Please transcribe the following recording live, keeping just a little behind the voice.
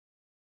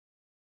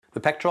The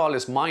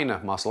pectoralis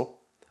minor muscle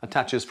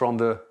attaches from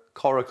the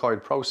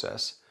coracoid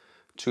process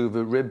to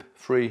the rib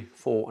 3,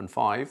 4 and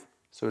 5.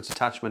 So its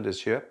attachment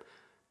is here,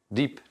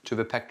 deep to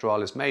the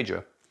pectoralis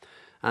major.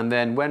 And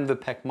then when the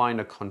pec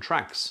minor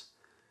contracts,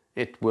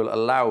 it will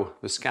allow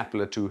the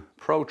scapula to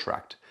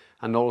protract,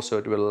 and also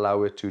it will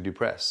allow it to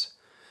depress.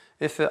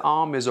 If the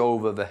arm is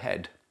over the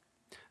head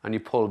and you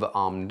pull the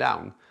arm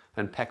down,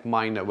 then pec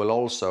minor will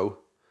also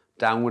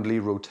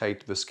downwardly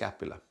rotate the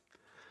scapula.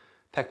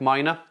 Pec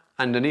minor,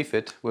 underneath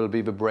it will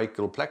be the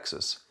brachial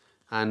plexus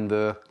and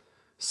the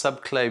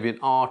subclavian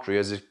artery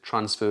as it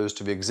transfers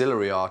to the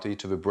axillary artery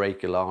to the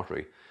brachial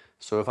artery.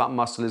 So if that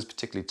muscle is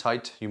particularly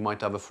tight, you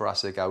might have a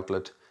thoracic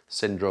outlet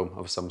syndrome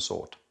of some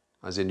sort,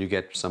 as in you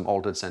get some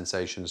altered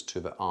sensations to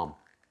the arm.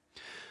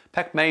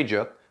 Pec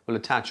major will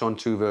attach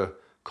onto the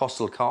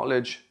costal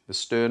cartilage, the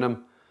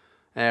sternum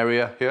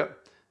area here,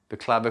 the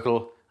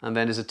clavicle, and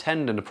then there's a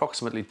tendon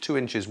approximately 2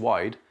 inches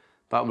wide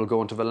that will go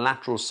onto the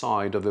lateral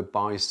side of the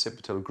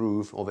bicipital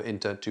groove or the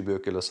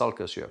intertubercular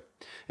sulcus here.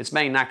 Its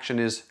main action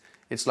is,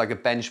 it's like a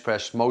bench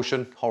press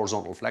motion,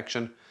 horizontal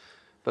flexion,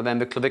 but then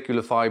the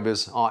clavicular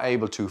fibers are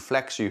able to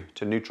flex you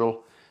to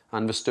neutral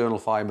and the sternal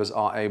fibers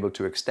are able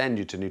to extend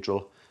you to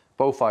neutral.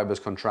 Both fibers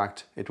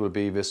contract, it will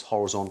be this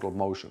horizontal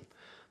motion.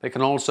 They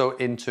can also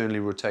internally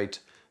rotate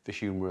the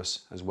humerus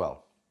as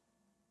well.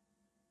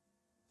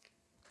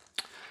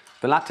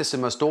 The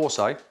latissimus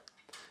dorsi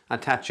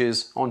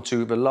attaches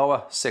onto the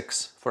lower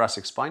 6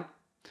 thoracic spine,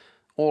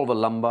 all the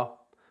lumbar,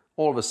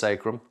 all the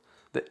sacrum,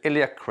 the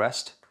iliac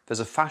crest. There's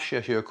a fascia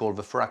here called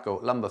the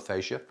thoracolumbar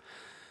fascia.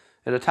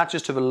 It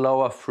attaches to the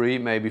lower 3,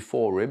 maybe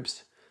 4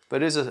 ribs.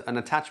 There is an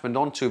attachment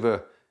onto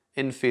the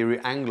inferior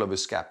angle of the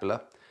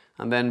scapula,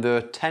 and then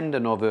the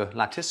tendon of the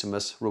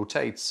latissimus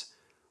rotates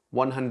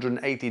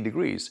 180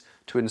 degrees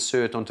to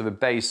insert onto the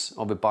base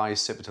of the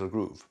bicipital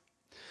groove.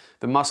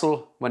 The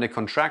muscle, when it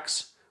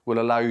contracts, will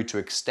allow you to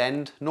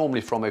extend, normally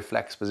from a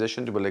flexed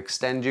position. It will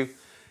extend you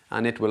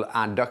and it will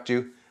adduct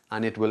you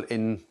and it will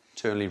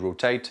internally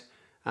rotate.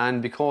 And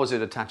because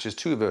it attaches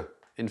to the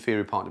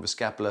inferior part of the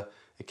scapula,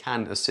 it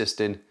can assist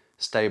in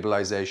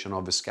stabilization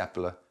of the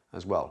scapula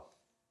as well.